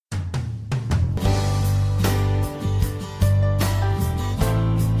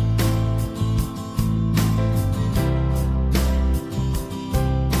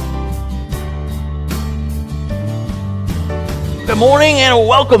morning and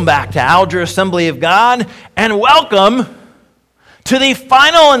welcome back to Alger Assembly of God, and welcome to the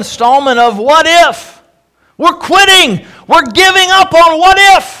final installment of What If? We're quitting. We're giving up on what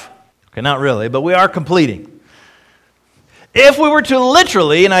if. Okay, not really, but we are completing. If we were to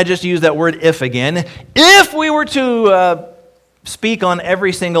literally, and I just use that word if again, if we were to speak on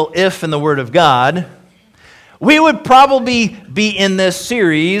every single if in the Word of God, we would probably be in this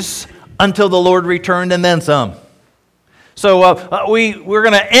series until the Lord returned and then some. So we're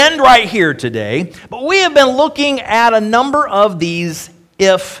going to end right here today, but we have been looking at a number of these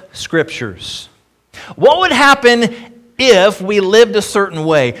if scriptures. What would happen if we lived a certain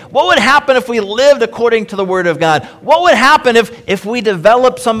way? What would happen if we lived according to the Word of God? What would happen if we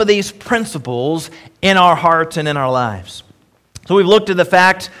developed some of these principles in our hearts and in our lives? So we've looked at the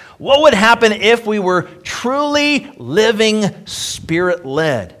fact, what would happen if we were truly living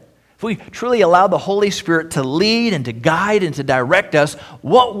Spirit-led? If we truly allowed the Holy Spirit to lead and to guide and to direct us,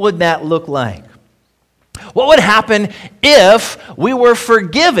 what would that look like? What would happen if we were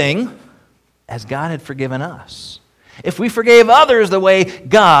forgiving as God had forgiven us? If we forgave others the way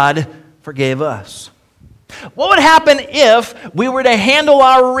God forgave us? What would happen if we were to handle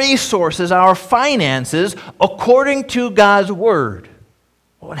our resources, our finances, according to God's Word?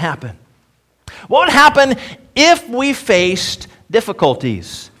 What would happen? What would happen if we faced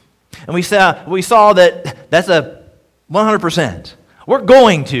difficulties? And we saw that that's a 100%. We're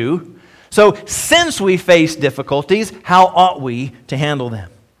going to. So since we face difficulties, how ought we to handle them?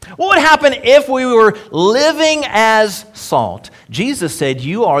 What would happen if we were living as salt? Jesus said,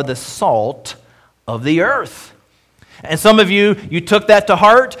 "You are the salt of the earth." And some of you took that to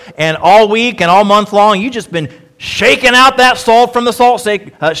heart, and all week and all month long, you've just been shaking out that salt from the salt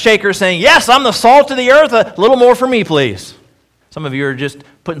shaker, saying, "Yes, I'm the salt of the earth. A little more for me, please." Some of you are just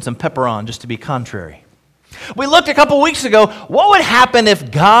putting some pepper on just to be contrary. We looked a couple weeks ago, what would happen if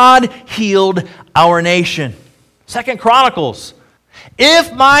God healed our nation? 2 Chronicles.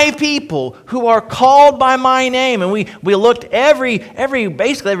 If my people who are called by my name, and we looked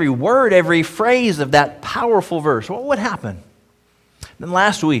basically every word, every phrase of that powerful verse, what would happen? Then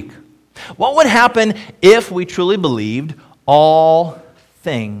last week, what would happen if we truly believed all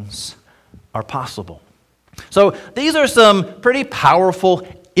things are possible? So these are some pretty powerful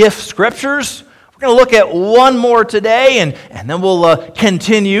if scriptures. We're going to look at one more today, and then we'll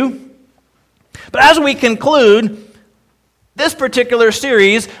continue. But as we conclude this particular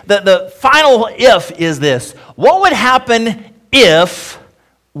series, the final if is this: what would happen if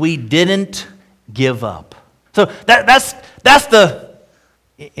we didn't give up? So that's the,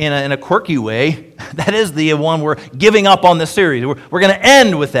 in a quirky way, that is the one we're giving up on this series. We're going to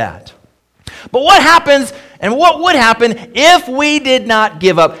end with that. But what happens, and what would happen if we did not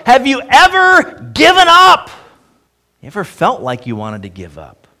give up? Have you ever given up? You ever felt like you wanted to give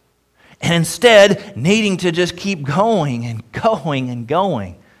up? And instead, needing to just keep going and going and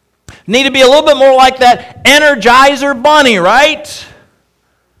going. Need to be a little bit more like that Energizer bunny, right?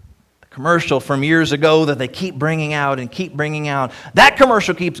 The commercial from years ago that they keep bringing out and keep bringing out. That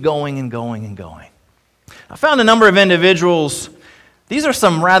commercial keeps going and going and going. I found a number of individuals. These are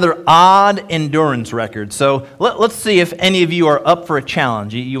some rather odd endurance records. So let's see if any of you are up for a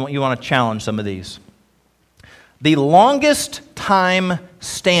challenge. You want to challenge some of these. The longest time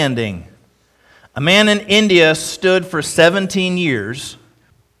standing. A man in India stood for 17 years.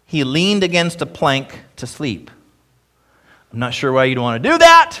 He leaned against a plank to sleep. I'm not sure why you'd want to do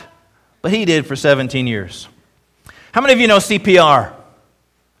that, but he did for 17 years. How many of you know CPR?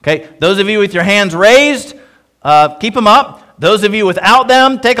 Okay, those of you with your hands raised, keep them up. Those of you without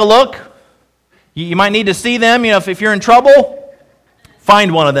them, take a look. You might need to see them. If you're in trouble,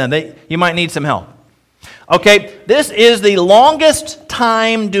 find one of them. You might need some help. Okay, this is the longest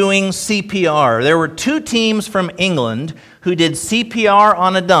time doing CPR. There were 2 teams from England who did CPR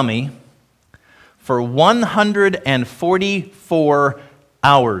on a dummy for 144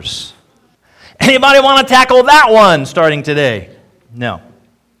 hours. Anybody want to tackle that one starting today? No.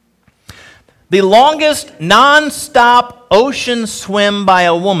 The longest non-stop ocean swim by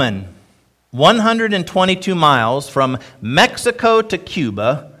a woman, 122 miles from Mexico to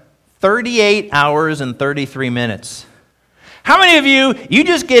Cuba, 38 hours and 33 minutes. How many of you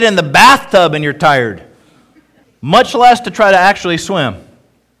just get in the bathtub and you're tired? Much less to try to actually swim.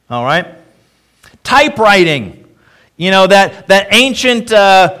 All right? Typewriting. That ancient,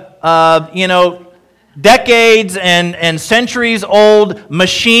 decades and centuries old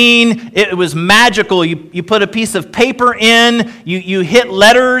machine. It was magical. You put a piece of paper in, you hit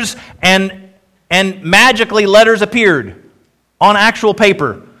letters, and magically letters appeared on actual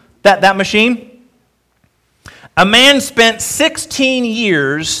paper. That machine. A man spent 16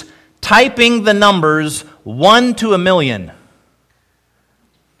 years typing the numbers 1 to 1,000,000.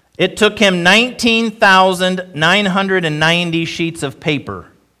 It took him 19,990 sheets of paper.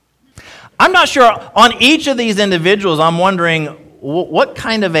 I'm not sure, on each of these individuals, I'm wondering what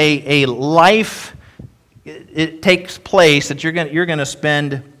kind of a life it takes place that you're going to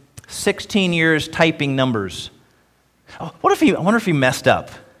spend 16 years typing numbers. I wonder if he messed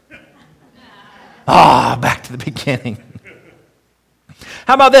up. Back to the beginning.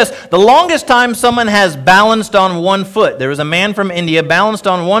 How about this? The longest time someone has balanced on one foot. There was a man from India balanced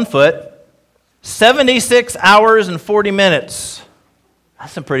on one foot, 76 hours and 40 minutes.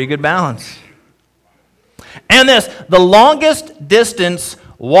 That's a pretty good balance. And this, the longest distance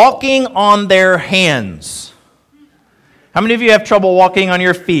walking on their hands. How many of you have trouble walking on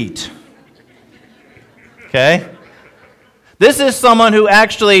your feet? Okay. This is someone who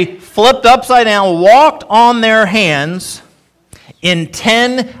actually flipped upside down, walked on their hands in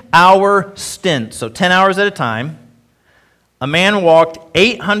 10-hour stints. So 10 hours at a time. A man walked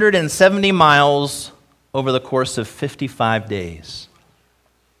 870 miles over the course of 55 days.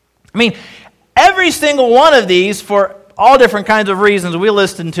 I mean, every single one of these, for all different kinds of reasons, we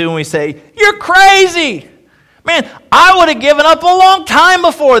listen to and we say, "You're crazy." Man, I would have given up a long time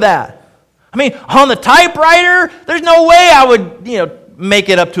before that. I mean, on the typewriter, there's no way I would, make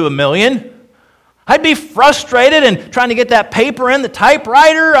it up to 1,000,000. I'd be frustrated and trying to get that paper in the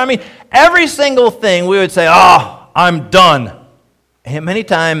typewriter. I mean, every single thing we would say, I'm done. And many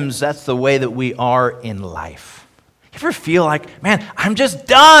times that's the way that we are in life. You ever feel like, man, I'm just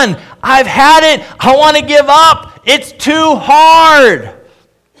done. I've had it. I want to give up. It's too hard.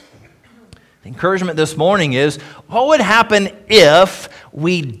 The encouragement this morning is, what would happen if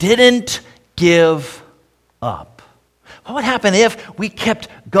we didn't give up? What would happen if we kept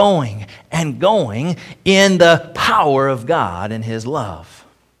going and going in the power of God and His love?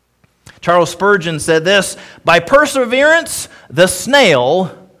 Charles Spurgeon said this, "By perseverance, the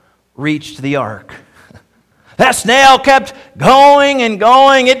snail reached the ark." That snail kept going and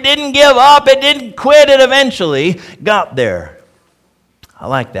going. It didn't give up. It didn't quit. It eventually got there. I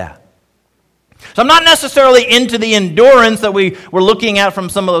like that. So I'm not necessarily into the endurance that we were looking at from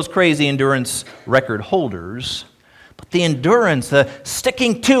some of those crazy endurance record holders. But the endurance, the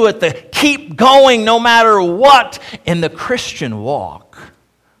sticking to it, the keep going no matter what in the Christian walk.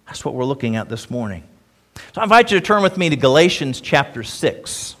 That's what we're looking at this morning. So I invite you to turn with me to Galatians chapter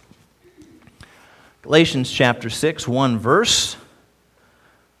 6. Galatians chapter 6, one verse.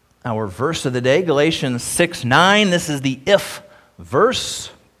 Our verse of the day, Galatians 6:9. This is the if verse.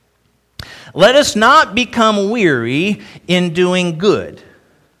 "Let us not become weary in doing good.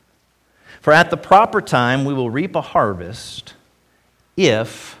 For at the proper time we will reap a harvest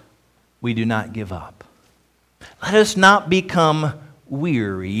if we do not give up." Let us not become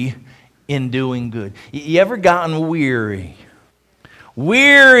weary in doing good. You ever gotten weary?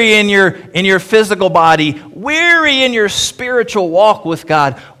 Weary in your physical body, weary in your spiritual walk with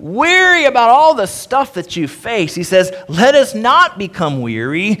God, weary about all the stuff that you face. He says, let us not become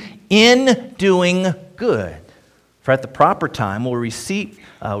weary in doing good. For at the proper time we'll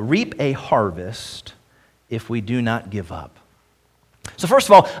reap a harvest if we do not give up. So first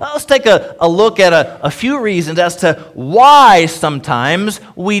of all, let's take a look at a few reasons as to why sometimes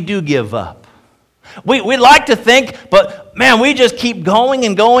we do give up. We like to think, but man, we just keep going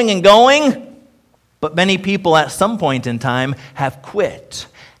and going and going. But many people at some point in time have quit,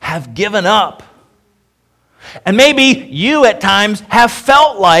 have given up. And maybe you at times have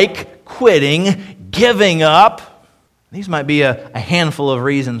felt like quitting, giving up. These might be a handful of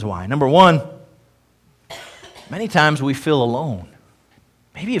reasons why. Number one, many times we feel alone.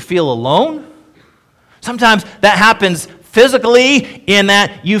 Maybe you feel alone. Sometimes that happens physically in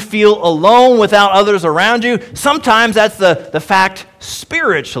that you feel alone without others around you. Sometimes that's the fact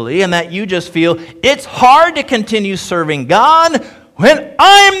spiritually in that you just feel it's hard to continue serving God when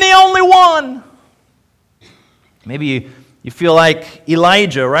I'm the only one. Maybe you feel like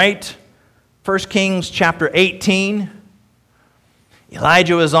Elijah, right? 1 Kings chapter 18.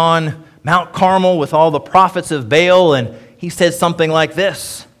 Elijah was on Mount Carmel with all the prophets of Baal, and he said something like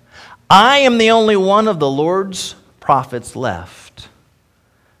this: I am the only one of the Lord's prophets left.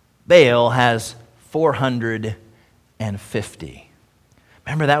 Baal has 450.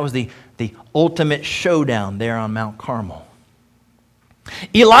 Remember, that was the ultimate showdown there on Mount Carmel.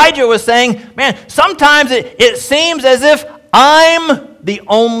 Elijah was saying, man, sometimes it seems as if I'm the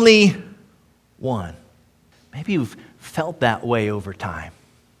only one. Maybe you've felt that way over time.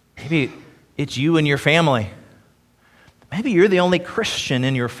 Maybe it's you and your family. Maybe you're the only Christian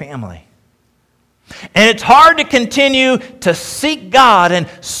in your family. And it's hard to continue to seek God and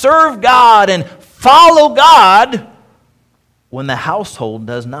serve God and follow God when the household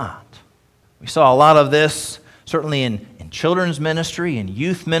does not. We saw a lot of this certainly in children's ministry and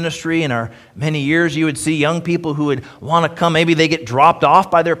youth ministry. In our many years, you would see young people who would want to come. Maybe they get dropped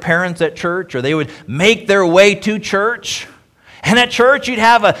off by their parents at church, or they would make their way to church. And at church, you'd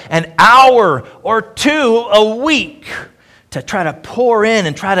have an hour or two a week to try to pour in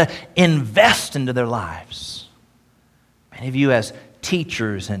and try to invest into their lives. Many of you as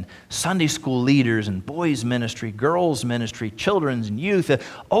teachers and Sunday school leaders and boys ministry, girls ministry, children's and youth,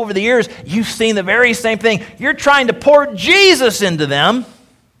 over the years, you've seen the very same thing. You're trying to pour Jesus into them.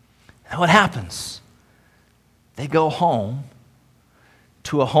 And what happens? They go home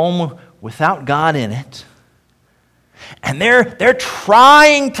to a home without God in it. And they're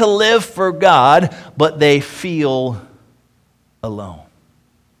trying to live for God, but they feel alone.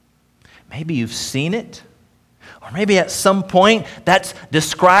 Maybe you've seen it. Or maybe at some point that's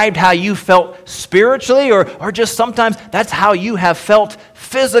described how you felt spiritually, or just sometimes that's how you have felt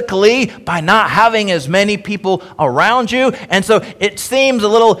physically by not having as many people around you. And so it seems a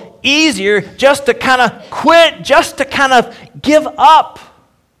little easier just to kind of quit, just to kind of give up.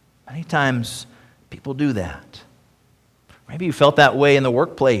 Many times people do that. Maybe you felt that way in the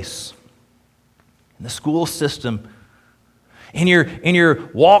workplace, in the school system, in your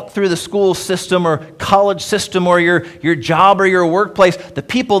walk through the school system or college system or your job or your workplace, the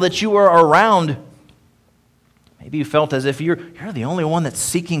people that you are around, maybe you felt as if you're the only one that's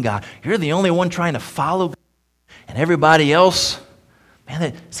seeking God. You're the only one trying to follow God. And everybody else, man,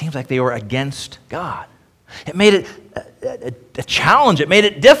 it seems like they were against God. It made it a challenge. It made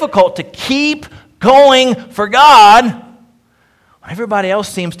it difficult to keep going for God when everybody else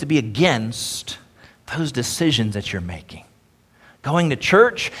seems to be against those decisions that you're making. Going to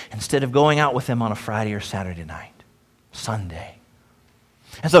church instead of going out with them on a Friday or Saturday night, Sunday.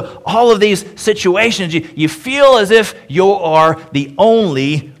 And so all of these situations, you feel as if you are the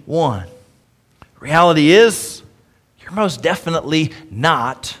only one. Reality is, you're most definitely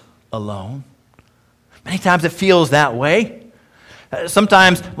not alone. Many times it feels that way.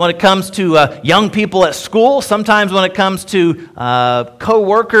 Sometimes when it comes to young people at school, sometimes when it comes to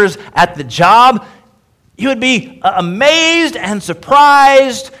co-workers at the job, you would be amazed and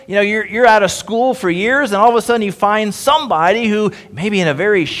surprised. You know, you're out of school for years, and all of a sudden you find somebody who, maybe in a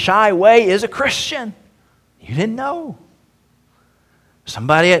very shy way, is a Christian. You didn't know.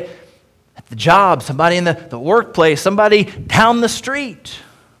 Somebody at the job, somebody in the workplace, somebody down the street.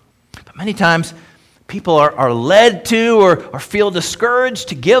 But many times people are led to or feel discouraged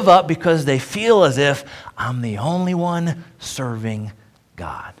to give up because they feel as if I'm the only one serving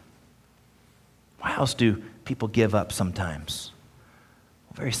God. Why else do people give up sometimes?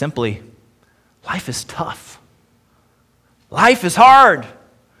 Well, very simply, life is tough. Life is hard.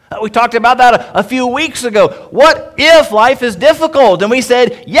 We talked about that a few weeks ago. What if life is difficult? And we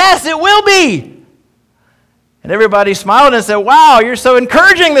said, yes, it will be. And everybody smiled and said, wow, you're so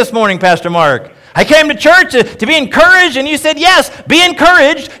encouraging this morning, Pastor Mark. I came to church to be encouraged, and you said, yes, be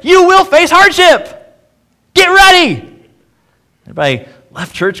encouraged. You will face hardship. Get ready. Everybody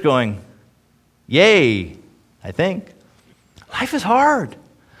left church going, yay, I think. Life is hard.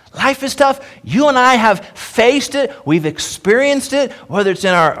 Life is tough. You and I have faced it. We've experienced it, whether it's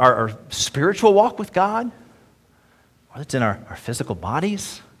in our spiritual walk with God, whether it's in our physical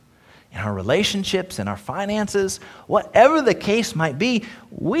bodies, in our relationships, in our finances, whatever the case might be,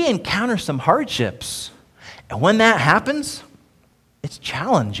 we encounter some hardships. And when that happens, it's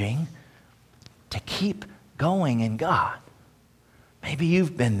challenging to keep going in God. Maybe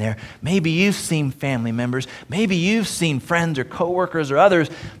you've been there. Maybe you've seen family members. Maybe you've seen friends or coworkers or others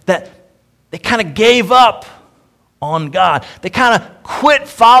that they kind of gave up on God. They kind of quit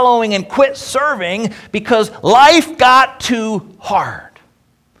following and quit serving because life got too hard.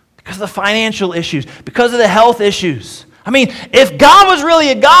 Because of the financial issues, because of the health issues. I mean, if God was really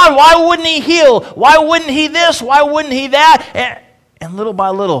a God, why wouldn't He heal? Why wouldn't He this? Why wouldn't He that? And little by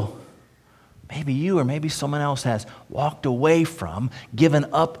little, maybe you or maybe someone else has walked away from, given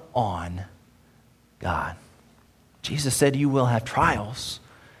up on God. Jesus said you will have trials.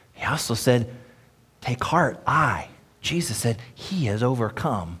 He also said, take heart, Jesus said, He has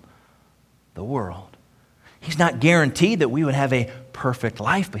overcome the world. He's not guaranteed that we would have a perfect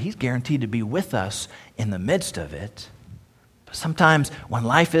life, but He's guaranteed to be with us in the midst of it. But sometimes when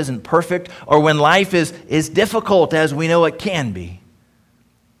life isn't perfect or when life is difficult, as we know it can be,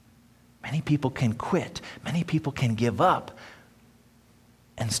 many people can quit. Many people can give up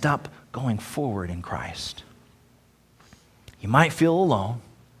and stop going forward in Christ. You might feel alone.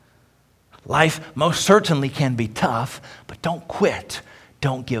 Life most certainly can be tough, but don't quit.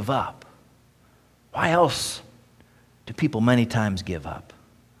 Don't give up. Why else do people many times give up?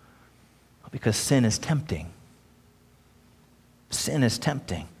 Because sin is tempting. Sin is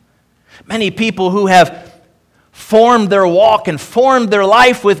tempting. Many people who have formed their walk and formed their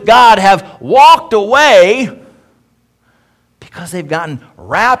life with God have walked away because they've gotten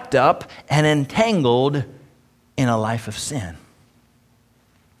wrapped up and entangled in a life of sin.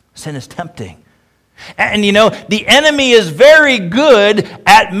 Sin is tempting. And the enemy is very good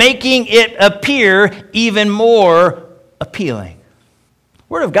at making it appear even more appealing.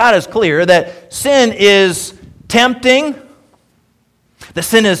 The Word of God is clear that sin is tempting, that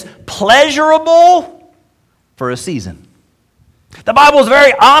sin is pleasurable for a season. The Bible is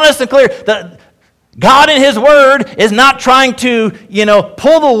very honest and clear that God in His Word is not trying to,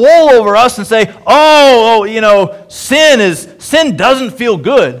 pull the wool over us and say, sin doesn't feel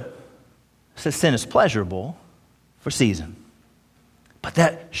good. It says sin is pleasurable for season. But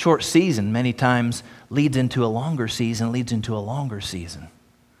that short season many times leads into a longer season,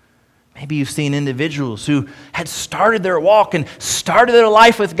 Maybe you've seen individuals who had started their walk and started their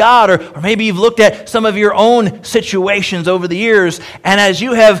life with God, or maybe you've looked at some of your own situations over the years, and as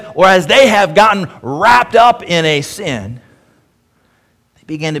they have gotten wrapped up in a sin, they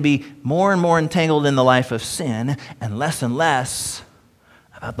begin to be more and more entangled in the life of sin and less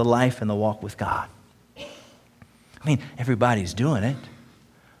about the life and the walk with God. Everybody's doing it.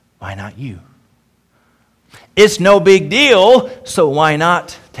 Why not you? It's no big deal, so why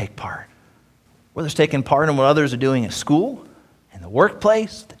not take part? Whether it's taking part in what others are doing at school, in the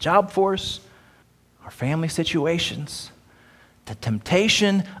workplace, the job force, our family situations, the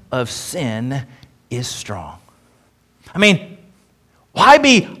temptation of sin is strong. Why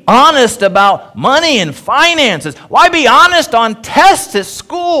be honest about money and finances? Why be honest on tests at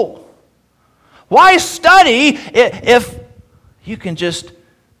school? Why study if you can just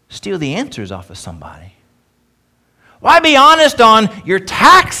steal the answers off of somebody? Why be honest on your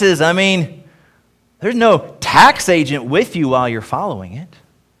taxes? There's no tax agent with you while you're following it.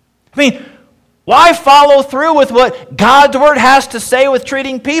 Why follow through with what God's Word has to say with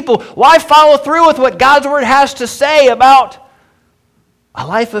treating people? Why follow through with what God's Word has to say about a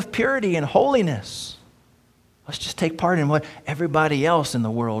life of purity and holiness? Let's just take part in what everybody else in the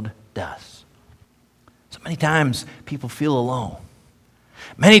world does. So many times people feel alone.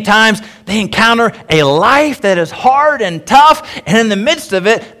 Many times they encounter a life that is hard and tough, and in the midst of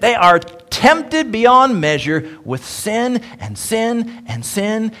it, they are tempted beyond measure with sin, and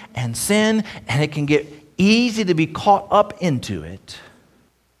it can get easy to be caught up into it,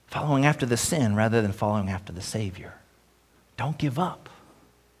 following after the sin rather than following after the Savior. Don't give up.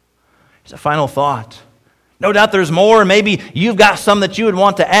 Here's a final thought. No doubt there's more. Maybe you've got some that you would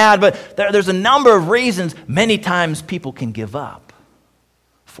want to add, but there's a number of reasons many times people can give up.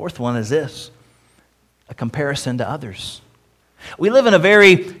 Fourth one is this: a comparison to others. We live in a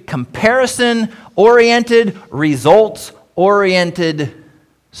very comparison-oriented, results-oriented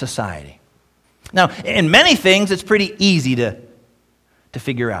society. Now, in many things, it's pretty easy to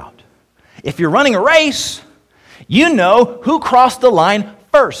figure out. If you're running a race, you know who crossed the line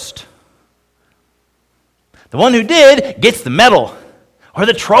first. The one who did gets the medal, or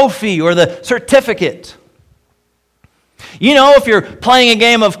the trophy, or the certificate. You know, if you're playing a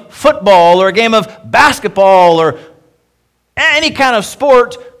game of football or a game of basketball or any kind of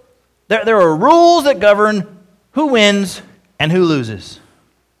sport, there are rules that govern who wins and who loses.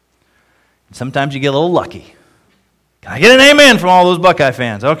 Sometimes you get a little lucky. Can I get an amen from all those Buckeye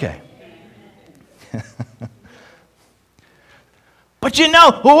fans? Okay. But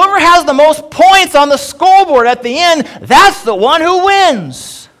whoever has the most points on the scoreboard at the end, that's the one who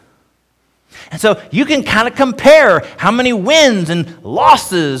wins. And so you can kind of compare how many wins and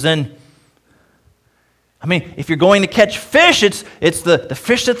losses. And if you're going to catch fish, it's the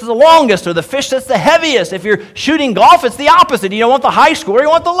fish that's the longest or the fish that's the heaviest. If you're shooting golf, it's the opposite. You don't want the high score, you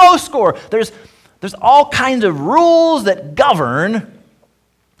want the low score. There's all kinds of rules that govern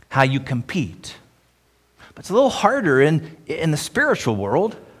how you compete. But it's a little harder in the spiritual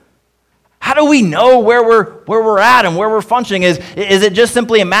world. How do we know where we're at and where we're functioning? Is it just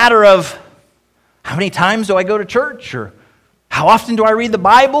simply a matter of how many times do I go to church, or how often do I read the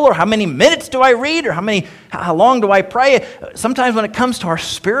Bible, or how many minutes do I read, or how long do I pray? Sometimes when it comes to our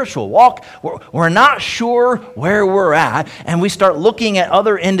spiritual walk, we're not sure where we're at, and we start looking at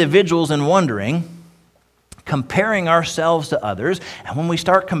other individuals and wondering, comparing ourselves to others. And when we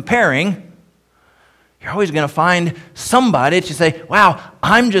start comparing, you're always going to find somebody that you say, wow,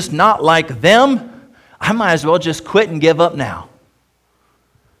 I'm just not like them. I might as well just quit and give up now.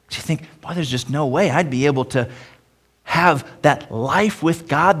 You think, boy, there's just no way I'd be able to have that life with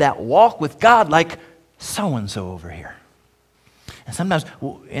God, that walk with God like so-and-so over here. And sometimes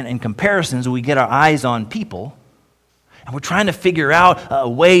in comparisons, we get our eyes on people, and we're trying to figure out a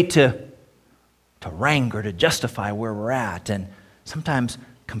way to rank or to justify where we're at. And sometimes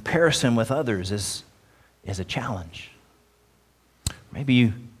comparison with others is a challenge. Maybe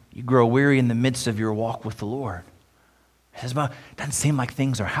you grow weary in the midst of your walk with the Lord. It says, well, it doesn't seem like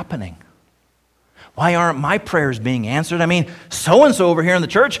things are happening. Why aren't my prayers being answered? I mean, so-and-so over here in the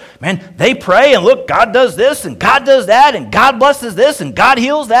church, man, they pray and look, God does this and God does that and God blesses this and God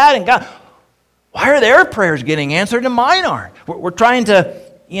heals that and God... Why are their prayers getting answered and mine aren't? We're trying to,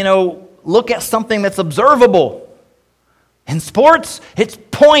 look at something that's observable. In sports, it's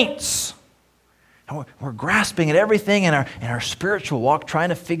points. And we're grasping at everything in our spiritual walk, trying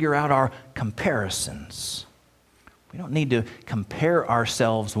to figure out our comparisons. We don't need to compare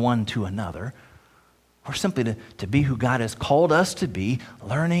ourselves one to another. We're simply to be who God has called us to be,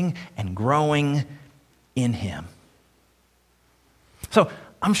 learning and growing in Him. So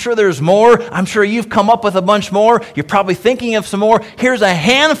I'm sure there's more. I'm sure you've come up with a bunch more. You're probably thinking of some more. Here's a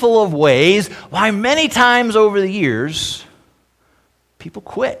handful of ways why many times over the years, people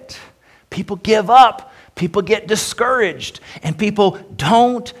quit. People give up. People get discouraged. And people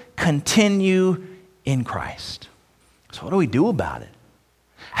don't continue in Christ. So what do we do about it?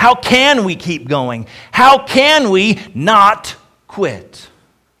 How can we keep going? How can we not quit?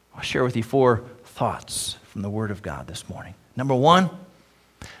 I'll share with you 4 thoughts from the Word of God this morning. Number 1,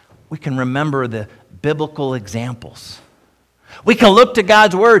 we can remember the biblical examples. We can look to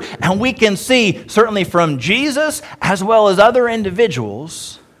God's Word and we can see, certainly from Jesus as well as other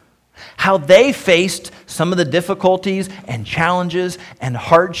individuals, how they faced some of the difficulties and challenges and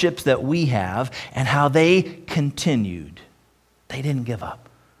hardships that we have and how they continued. They didn't give up.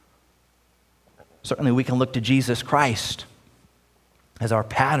 Certainly we can look to Jesus Christ as our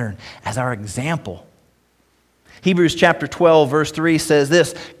pattern, as our example. Hebrews chapter 12, verse 3 says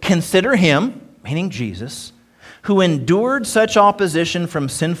this, "Consider him," meaning Jesus, "who endured such opposition from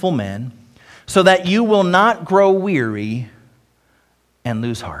sinful men, so that you will not grow weary and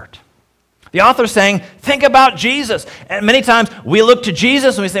lose heart." The author is saying, think about Jesus. And many times we look to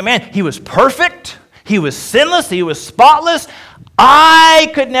Jesus and we say, man, he was perfect. He was sinless. He was spotless.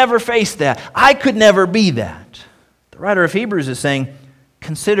 I could never face that. I could never be that. The writer of Hebrews is saying,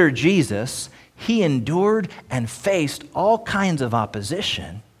 consider Jesus. He endured and faced all kinds of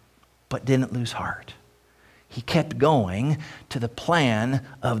opposition, but didn't lose heart. He kept going to the plan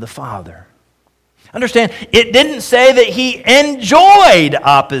of the Father. Understand, it didn't say that he enjoyed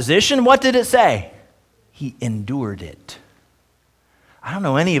opposition. What did it say? He endured it. I don't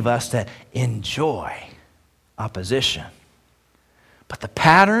know any of us that enjoy opposition. But the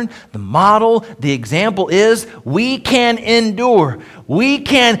pattern, the model, the example is we can endure. We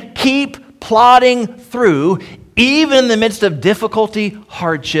can keep plodding through even in the midst of difficulty,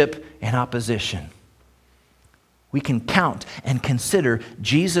 hardship, and opposition. We can count and consider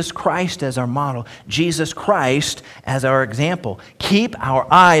Jesus Christ as our model, Jesus Christ as our example. Keep our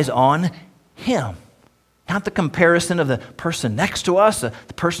eyes on him. Not the comparison of the person next to us, the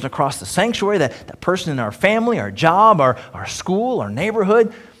person across the sanctuary, that person in our family, our job, our school, our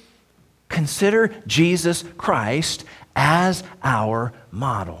neighborhood. Consider Jesus Christ as our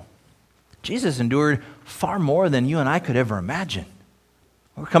model. Jesus endured far more than you and I could ever imagine.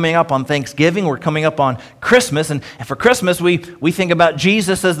 We're coming up on Thanksgiving. We're coming up on Christmas. And for Christmas, we think about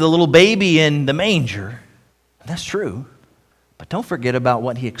Jesus as the little baby in the manger. And that's true. But don't forget about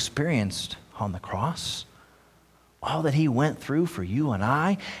what he experienced on the cross. All that he went through for you and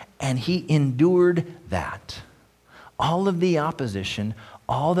I. And he endured that. All of the opposition,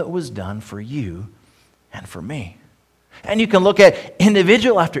 all that was done for you and for me. And you can look at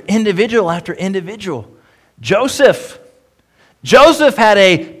individual after individual after individual. Joseph had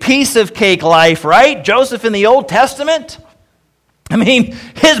a piece of cake life, right? Joseph in the Old Testament. I mean,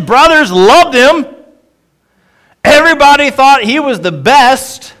 his brothers loved him. Everybody thought he was the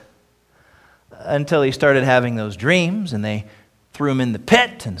best until he started having those dreams and they threw him in the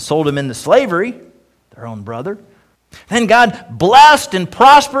pit and sold him into slavery, their own brother. Then God blessed and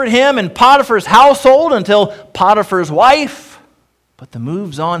prospered him in Potiphar's household until Potiphar's wife put the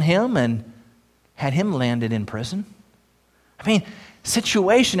moves on him and had him landed in prison. I mean,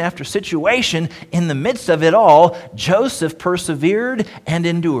 situation after situation, in the midst of it all, Joseph persevered and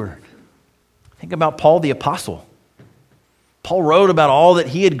endured. Think about Paul the Apostle. Paul wrote about all that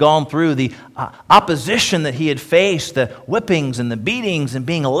he had gone through, the opposition that he had faced, the whippings and the beatings and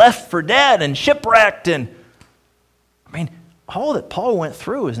being left for dead and shipwrecked. And all that Paul went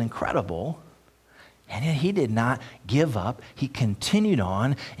through is incredible. And yet he did not give up. He continued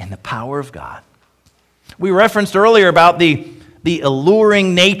on in the power of God. We referenced earlier about the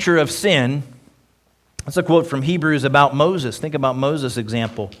alluring nature of sin. That's a quote from Hebrews about Moses. Think about Moses'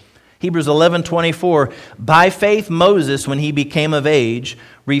 example. Hebrews 11:24, by faith Moses, when he became of age,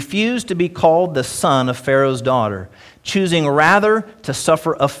 refused to be called the son of Pharaoh's daughter, choosing rather to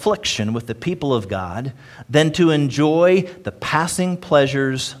suffer affliction with the people of God than to enjoy the passing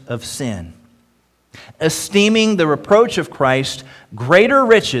pleasures of sin, esteeming the reproach of Christ greater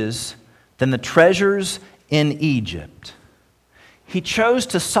riches than the treasures in Egypt. He chose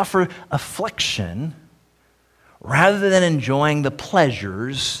to suffer affliction rather than enjoying the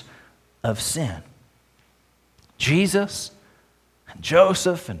pleasures of sin. Jesus and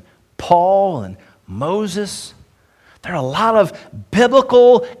Joseph and Paul and Moses, there are a lot of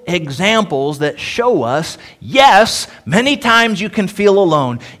biblical examples that show us, yes, many times you can feel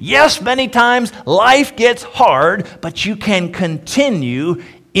alone. Yes, many times life gets hard, but you can continue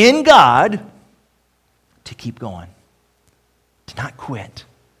in God to keep going, to not quit,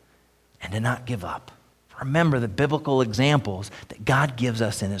 and to not give up. Remember the biblical examples that God gives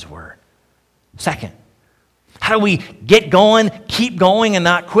us in His Word. Second, how do we get going, keep going, and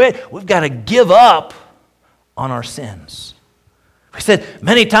not quit? We've got to give up on our sins. We said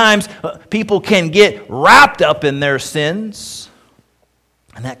many times people can get wrapped up in their sins,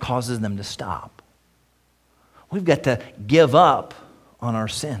 and that causes them to stop. We've got to give up on our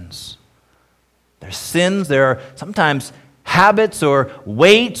sins. There's sins, there are sometimes habits or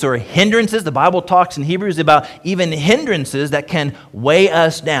weights or hindrances. The Bible talks in Hebrews about even hindrances that can weigh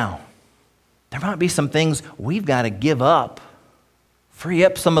us down. There might be some things we've got to give up. Free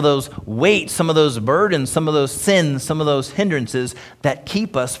up some of those weights, some of those burdens, some of those sins, some of those hindrances that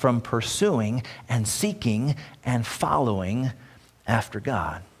keep us from pursuing and seeking and following after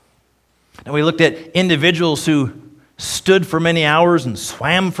God. Now, we looked at individuals who stood for many hours and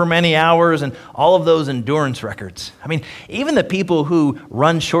swam for many hours and all of those endurance records. I mean, even the people who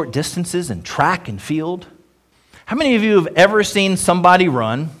run short distances in track and field. How many of you have ever seen somebody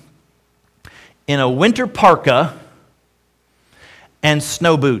run in a winter parka and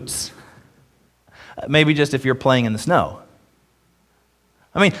snow boots? Maybe just if you're playing in the snow.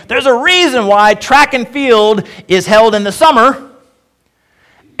 I mean, there's a reason why track and field is held in the summer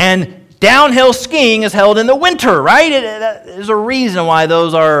and downhill skiing is held in the winter, right? There's a reason why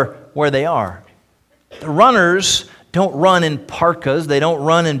those are where they are. The runners don't run in parkas. They don't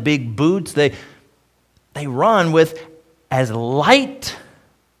run in big boots. They run with as light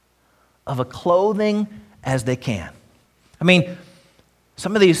of a clothing as they can. I mean,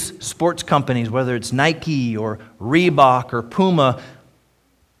 some of these sports companies, whether it's Nike or Reebok or Puma,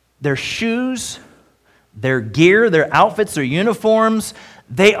 their shoes, their gear, their outfits, their uniforms,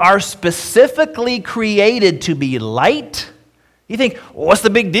 they are specifically created to be light. You think, well, what's the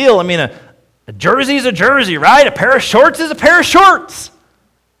big deal? I mean, a jersey is a jersey, right? A pair of shorts is a pair of shorts.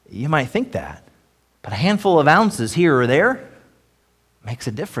 You might think that. But a handful of ounces here or there makes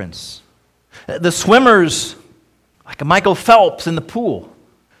a difference. The swimmers, like a Michael Phelps in the pool,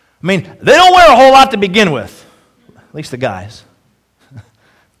 I mean, they don't wear a whole lot to begin with, at least the guys.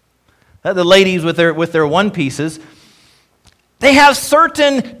 The ladies with their one pieces, they have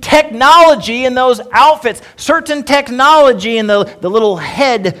certain technology in those outfits, certain technology in the little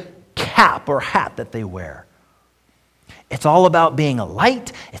head cap or hat that they wear. It's all about being a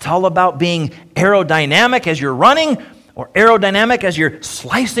light. It's all about being aerodynamic as you're running or aerodynamic as you're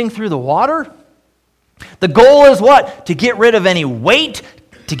slicing through the water. The goal is what? To get rid of any weight,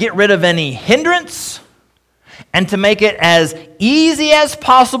 to get rid of any hindrance, and to make it as easy as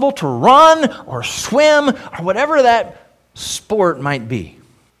possible to run or swim or whatever that sport might be.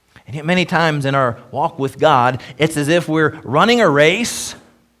 And yet many times in our walk with God, it's as if we're running a race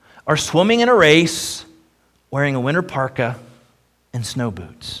or swimming in a race wearing a winter parka and snow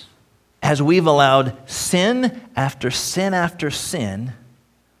boots. As we've allowed sin after sin after sin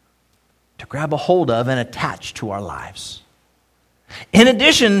to grab a hold of and attach to our lives. In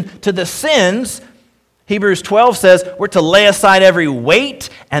addition to the sins, Hebrews 12 says we're to lay aside every weight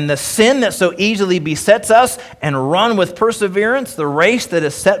and the sin that so easily besets us and run with perseverance the race that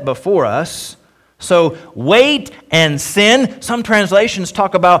is set before us. So weight and sin, some translations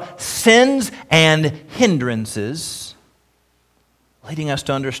talk about sins and hindrances, leading us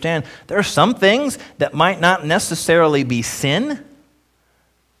to understand there are some things that might not necessarily be sin,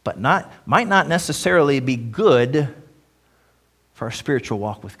 but might not necessarily be good for our spiritual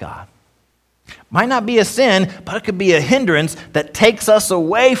walk with God. Might not be a sin, but it could be a hindrance that takes us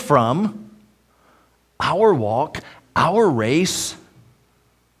away from our walk our race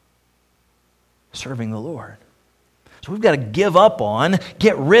serving the Lord. So we've got to give up on,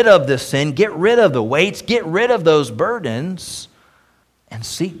 get rid of the sin, get rid of the weights, get rid of those burdens, and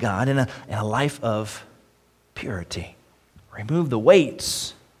seek God in a life of purity. Remove the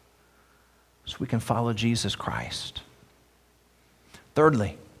weights so we can follow Jesus Christ.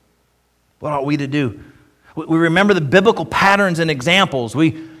 Thirdly, what ought we to do? We remember the biblical patterns and examples.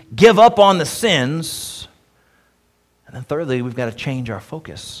 We give up on the sins. And then thirdly, we've got to change our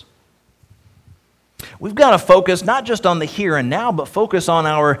focus. We've got to focus not just on the here and now, but focus on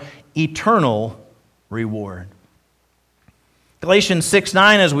our eternal reward. Galatians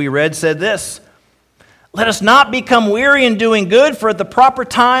 6:9, as we read, said this, "Let us not become weary in doing good, for at the proper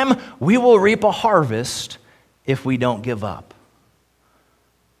time we will reap a harvest if we don't give up."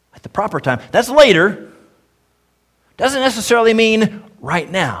 At the proper time. That's later. Doesn't necessarily mean right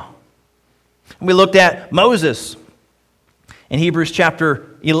now. We looked at Moses in Hebrews chapter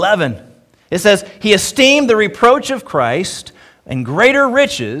 11. It says, "He esteemed the reproach of Christ and greater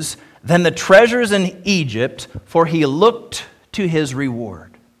riches than the treasures in Egypt, for he looked to his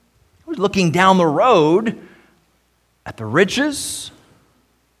reward." He was looking down the road at the riches,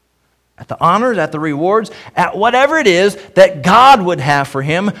 at the honors, at the rewards, at whatever it is that God would have for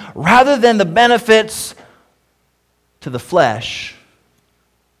him, rather than the benefits to the flesh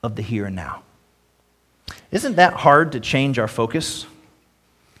of the here and now. Isn't that hard to change our focus?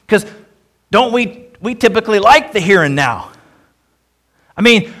 Because don't we typically like the here and now? I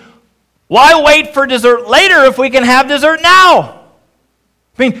mean, why wait for dessert later if we can have dessert now?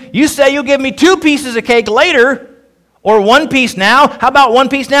 I mean, you say you'll give me 2 pieces of cake later, or 1 piece now. How about 1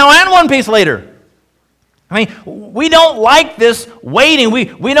 piece now and 1 piece later? I mean, we don't like this waiting.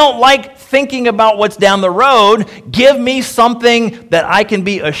 We don't like thinking about what's down the road. Give me something that I can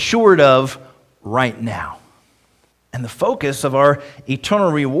be assured of right now. And the focus of our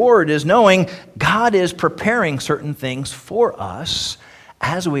eternal reward is knowing God is preparing certain things for us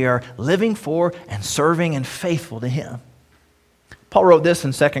as we are living for and serving and faithful to Him. Paul wrote this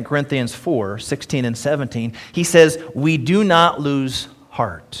in 2 Corinthians 4:16 and 17. He says, "We do not lose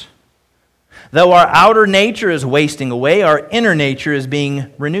heart. Though our outer nature is wasting away, our inner nature is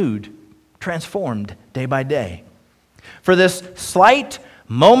being renewed, transformed day by day. For this slight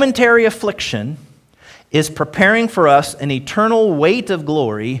momentary affliction is preparing for us an eternal weight of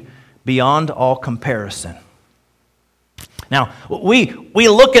glory beyond all comparison." Now, we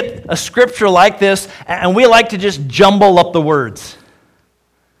look at a scripture like this and we like to just jumble up the words.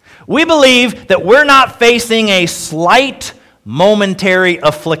 We believe that we're not facing a slight momentary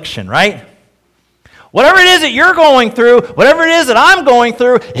affliction, right? Whatever it is that you're going through, whatever it is that I'm going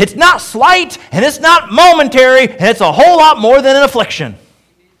through, it's not slight and it's not momentary, and it's a whole lot more than an affliction.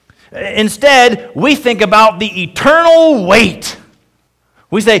 Instead, we think about the eternal weight.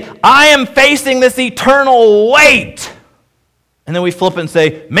 We say, I am facing this eternal weight. And then we flip and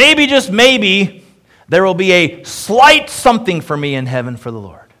say, maybe, just maybe, there will be a slight something for me in heaven for the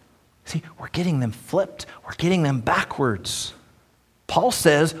Lord. See, we're getting them flipped. We're getting them backwards. Paul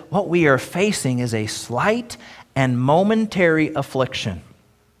says what we are facing is a slight and momentary affliction.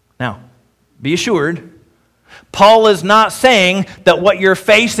 Now, be assured, Paul is not saying that what you're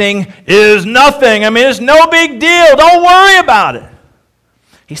facing is nothing. I mean, it's no big deal. Don't worry about it.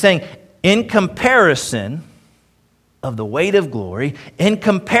 He's saying, in comparison of the weight of glory, in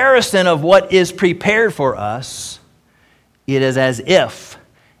comparison of what is prepared for us, it is as if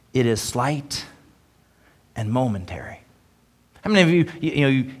it is slight and momentary. How many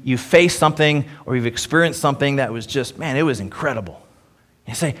of you faced something or you've experienced something that was just, man, it was incredible.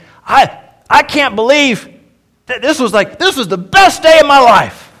 You say, I can't believe that this was the best day of my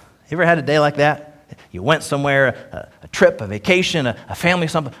life. You ever had a day like that? You went somewhere, a trip, a vacation, a family,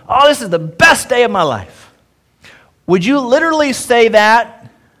 something. Oh, this is the best day of my life. Would you literally say that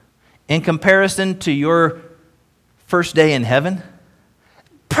in comparison to your first day in heaven?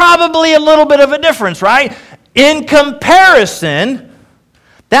 Probably a little bit of a difference, right? In comparison,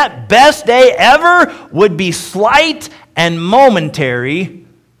 that best day ever would be slight and momentary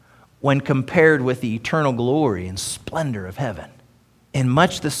when compared with the eternal glory and splendor of heaven. In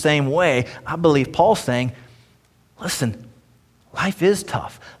much the same way, I believe Paul's saying, listen, life is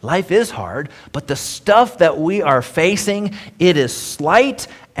tough, life is hard, but the stuff that we are facing, it is slight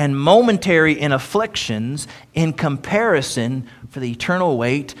and momentary in afflictions in comparison for the eternal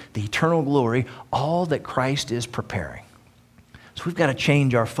weight, the eternal glory, all that Christ is preparing. So we've got to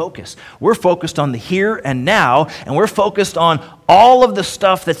change our focus. We're focused on the here and now, and we're focused on all of the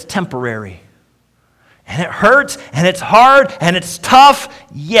stuff that's temporary. And it hurts, and it's hard, and it's tough,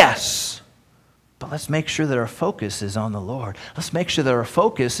 yes. But let's make sure that our focus is on the Lord. Let's make sure that our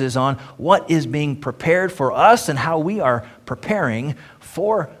focus is on what is being prepared for us and how we are preparing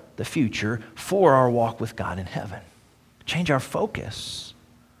for the future, for our walk with God in heaven. Change our focus.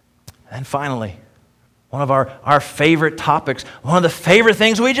 And finally, one of our favorite topics, one of the favorite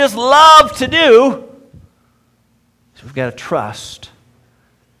things we just love to do, is we've got to trust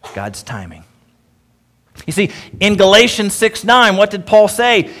God's timing. You see, in Galatians 6:9, what did Paul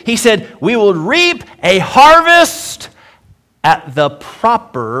say? He said, we will reap a harvest at the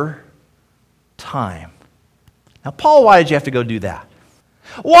proper time. Now, Paul, why did you have to go do that?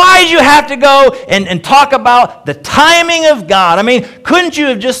 Why did you have to go and talk about the timing of God? I mean, couldn't you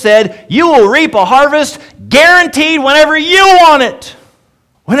have just said, you will reap a harvest guaranteed whenever you want it?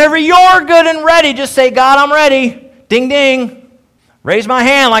 Whenever you're good and ready, just say, God, I'm ready. Ding, ding. Raise my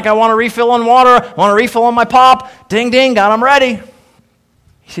hand like I want a refill on water, I want a refill on my pop. Ding, ding, God, I'm ready.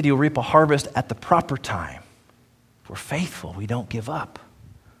 He said you'll reap a harvest at the proper time. If we're faithful, we don't give up.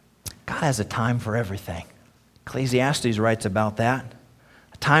 God has a time for everything. Ecclesiastes writes about that.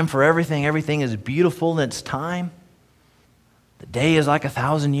 A time for everything. Everything is beautiful in its time. The day is like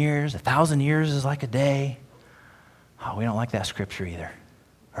 1,000 years. 1,000 years is like a day. Oh, we don't like that scripture either.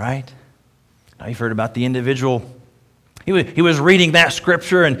 Right? Now you've heard about the individual. He was reading that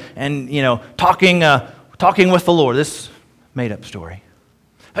scripture and talking with the Lord. This made-up story.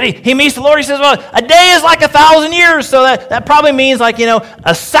 But he meets the Lord. He says, well, a day is like 1,000 years. So that probably means like,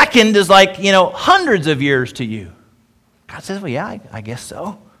 a second is like, hundreds of years to you. God says, well, yeah, I guess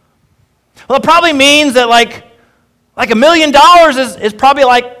so. Well, it probably means that like $1 million is probably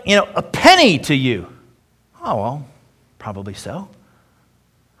like, a penny to you. Oh, well, probably so.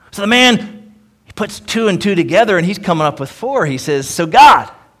 So the man, he puts 2 and 2 together and he's coming up with 4. He says, so God,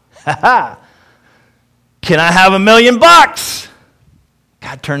 can I have $1 million?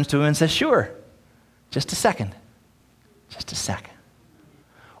 God turns to him and says, sure. Just a second. Just a second.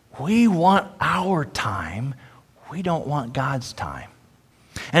 We want our time. We don't want God's time.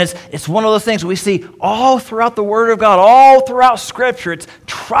 And it's one of those things we see all throughout the Word of God, all throughout Scripture. It's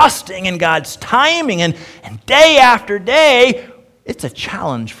trusting in God's timing. And day after day, it's a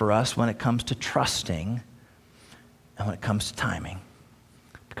challenge for us when it comes to trusting and when it comes to timing.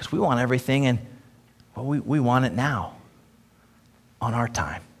 Because we want everything and we want it now, on our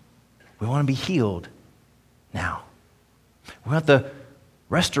time. We want to be healed now. We want the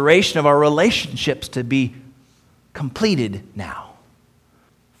restoration of our relationships to be completed now.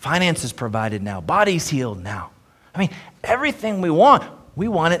 Finances provided now. Bodies healed now. I mean, everything we want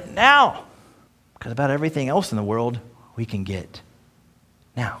it now. Because about everything else in the world we can get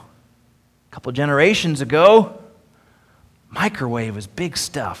now. A couple generations ago, microwave was big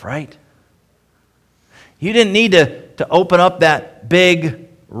stuff, right? You didn't need to open up that big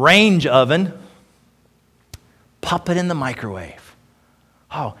range oven. Pop it in the microwave.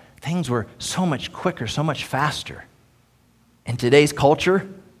 Oh, things were so much quicker, so much faster. In today's culture,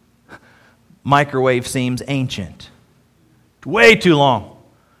 microwave seems ancient. Way too long.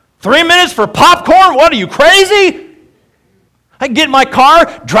 3 minutes for popcorn? What, are you crazy? I can get in my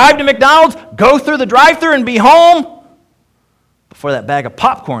car, drive to McDonald's, go through the drive-thru and be home before that bag of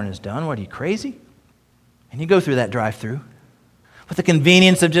popcorn is done. What, are you crazy? And you go through that drive-thru with the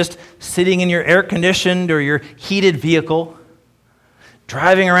convenience of just sitting in your air-conditioned or your heated vehicle,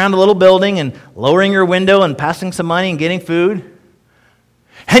 driving around a little building and lowering your window and passing some money and getting food.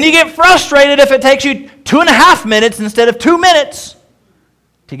 And you get frustrated if it takes you 2.5 minutes instead of 2 minutes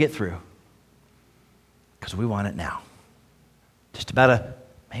to get through. Because we want it now. Just about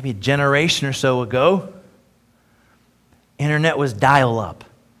maybe a generation or so ago, internet was dial-up.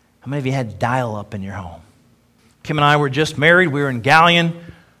 How many of you had dial-up in your home? Kim and I were just married. We were in Galion,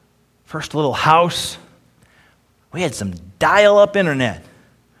 first little house. We had some dial-up internet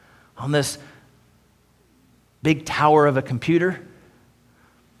on this big tower of a computer.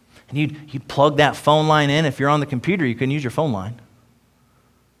 And you'd plug that phone line in. If you're on the computer, you couldn't use your phone line,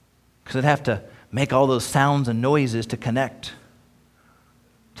 because it'd have to make all those sounds and noises to connect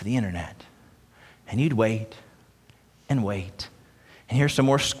to the internet. And you'd wait and wait and hear some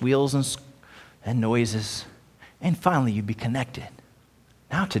more squeals and noises. And finally, you'd be connected.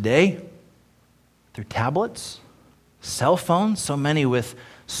 Now today, through tablets, cell phones, so many with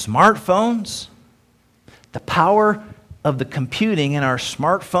smartphones, the power of the computing in our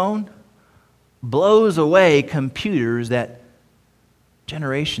smartphone blows away computers that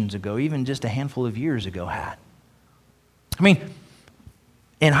generations ago, even just a handful of years ago, had. I mean,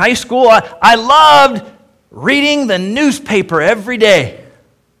 in high school, I loved reading the newspaper every day.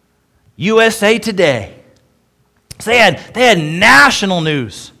 USA Today. So they had national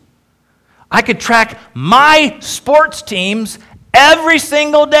news. I could track my sports teams every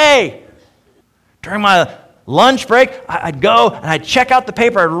single day. During my lunch break, I'd go and I'd check out the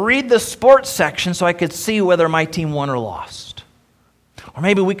paper. I'd read the sports section so I could see whether my team won or lost. Or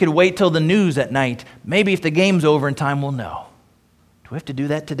maybe we could wait till the news at night. Maybe if the game's over in time, we'll know. Do we have to do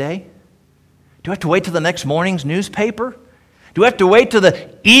that today? Do we have to wait till the next morning's newspaper? Do we have to wait till the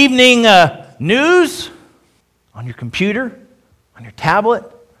evening news? On your computer, on your tablet,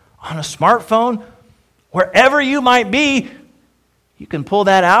 on a smartphone, wherever you might be, you can pull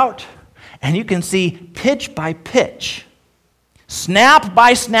that out and you can see pitch by pitch, snap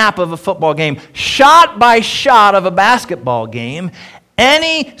by snap of a football game, shot by shot of a basketball game,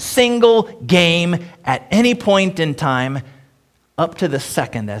 any single game at any point in time up to the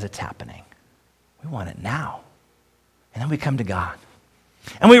second as it's happening. We want it now. And then we come to God.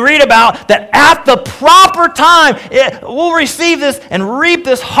 And we read about that at the proper time, we'll receive this and reap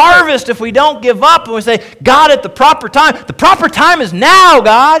this harvest if we don't give up. And we say, God, at the proper time is now,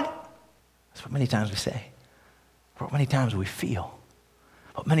 God. That's what many times we say. What many times we feel.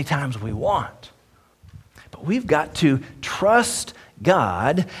 What many times we want. But we've got to trust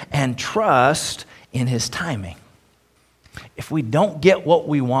God and trust in His timing. If we don't get what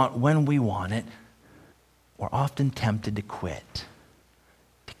we want when we want it, we're often tempted to quit.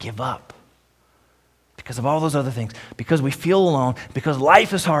 Give up because of all those other things, because we feel alone, because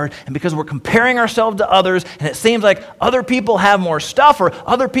life is hard, and because we're comparing ourselves to others, and it seems like other people have more stuff, or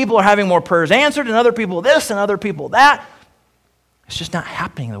other people are having more prayers answered, and other people this, and other people that. It's just not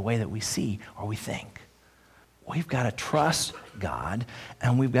happening the way that we see or we think. We've got to trust God,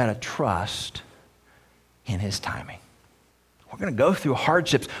 and we've got to trust in His timing. We're going to go through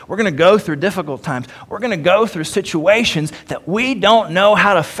hardships. We're going to go through difficult times. We're going to go through situations that we don't know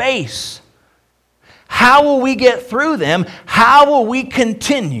how to face. How will we get through them? How will we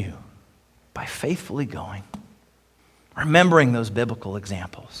continue? By faithfully going. Remembering those biblical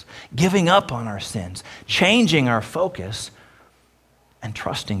examples. Giving up on our sins. Changing our focus. And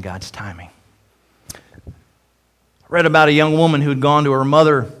trusting God's timing. I read about a young woman who'd gone to her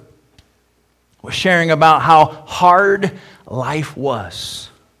mother, was sharing about how hard life was.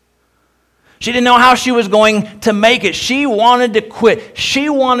 She didn't know how she was going to make it. She wanted to quit. She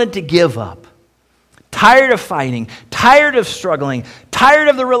wanted to give up. Tired of fighting, tired of struggling, tired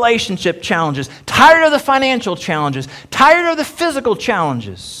of the relationship challenges, tired of the financial challenges, tired of the physical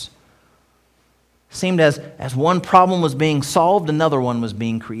challenges. Seemed as one problem was being solved, another one was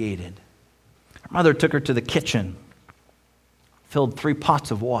being created. Her mother took her to the kitchen, filled 3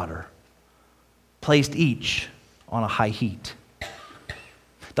 pots of water, placed each on a high heat.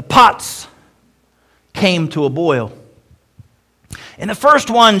 The pots came to a boil. In the first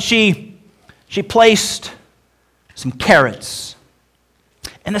one, she placed some carrots.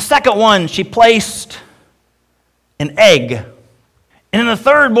 In the second one, she placed an egg. And in the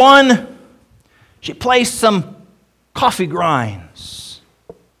third one, she placed some coffee grinds.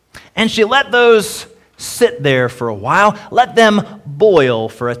 And she let those sit there for a while, let them boil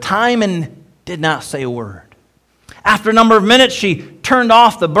for a time, and did not say a word. After a number of minutes, she turned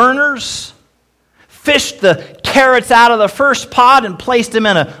off the burners, fished the carrots out of the first pot and placed them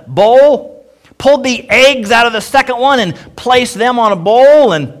in a bowl, pulled the eggs out of the second one and placed them on a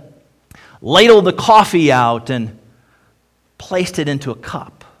bowl, and ladled the coffee out and placed it into a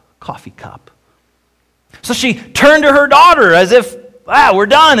coffee cup. So she turned to her daughter as if, we're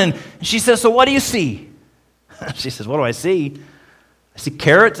done. And she says, so what do you see? She says, what do I see? I see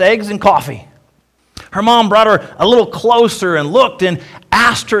carrots, eggs, and coffee. Her mom brought her a little closer and looked and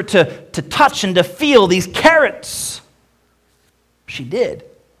asked her to touch and to feel these carrots. She did.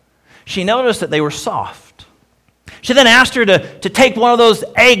 She noticed that they were soft. She then asked her to take one of those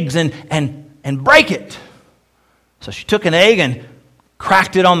eggs and break it. So she took an egg and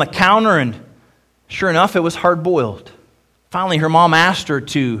cracked it on the counter, and sure enough, it was hard-boiled. Finally, her mom asked her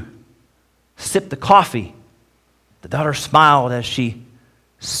to sip the coffee. The daughter smiled as she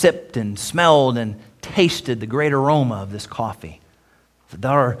sipped and smelled and tasted the great aroma of this coffee. The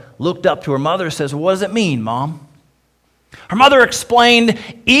daughter looked up to her mother and says, what does it mean, Mom? Her mother explained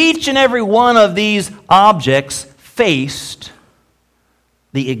each and every one of these objects faced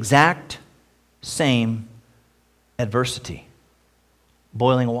the exact same adversity,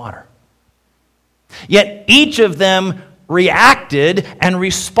 boiling water. Yet each of them reacted and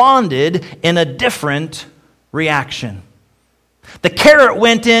responded in a different reaction. The carrot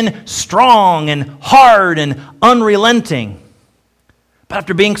went in strong and hard and unrelenting. But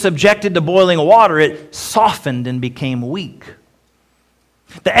after being subjected to boiling water, it softened and became weak.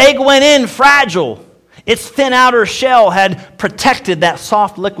 The egg went in fragile. Its thin outer shell had protected that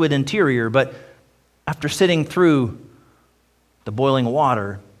soft liquid interior, but after sitting through the boiling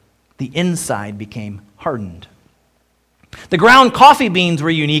water, the inside became hardened. The ground coffee beans were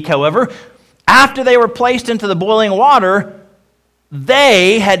unique, however. After they were placed into the boiling water,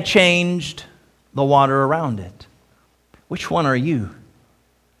 they had changed the water around it. "Which one are you?"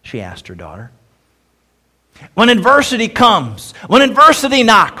 she asked her daughter. When adversity comes, when adversity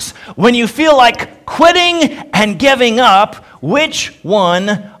knocks, when you feel like quitting and giving up, which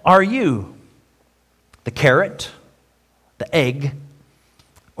one are you? The carrot, the egg,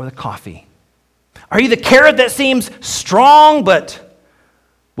 or the coffee? Are you the carrot that seems strong, but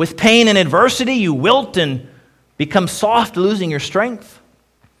with pain and adversity you wilt and become soft, losing your strength?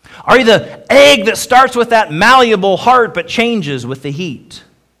 Are you the egg that starts with that malleable heart but changes with the heat?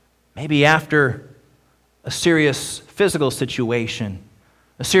 Maybe after a serious physical situation,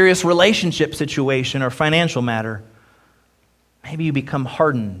 a serious relationship situation, or financial matter, maybe you become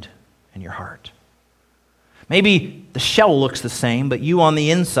hardened in your heart. Maybe the shell looks the same, but you on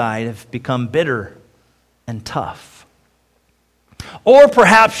the inside have become bitter and tough. Or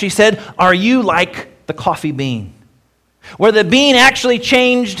perhaps, she said, are you like the coffee bean, where the bean actually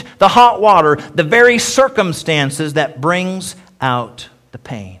changed the hot water, the very circumstances that brings out the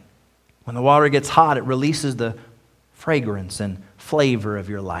pain? When the water gets hot, it releases the fragrance and flavor of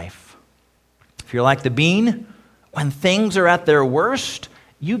your life. If you're like the bean, when things are at their worst,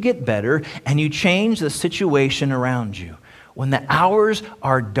 you get better and you change the situation around you. When the hours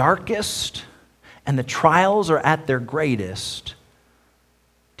are darkest and the trials are at their greatest,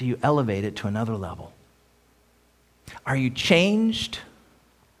 do you elevate it to another level? Are you changed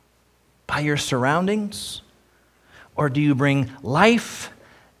by your surroundings, or do you bring life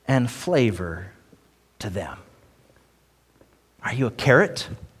and flavor to them? Are you a carrot,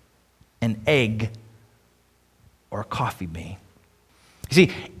 an egg, or a coffee bean? You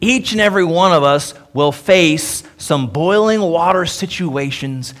see, each and every one of us will face some boiling water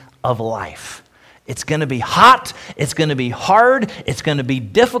situations of life. It's going to be hot, it's going to be hard, it's going to be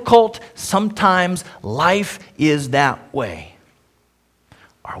difficult. Sometimes life is that way.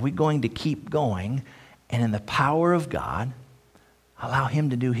 Are we going to keep going and in the power of God, allow Him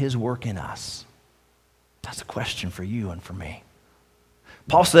to do His work in us? That's a question for you and for me.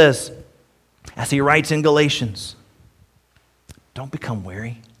 Paul says, as he writes in Galatians, don't become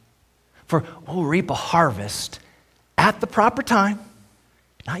weary, for we'll reap a harvest at the proper time.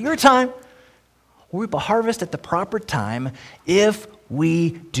 Not your time. We'll reap a harvest at the proper time if we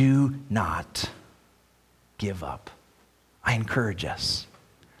do not give up. I encourage us.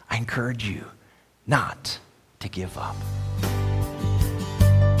 I encourage you not to give up.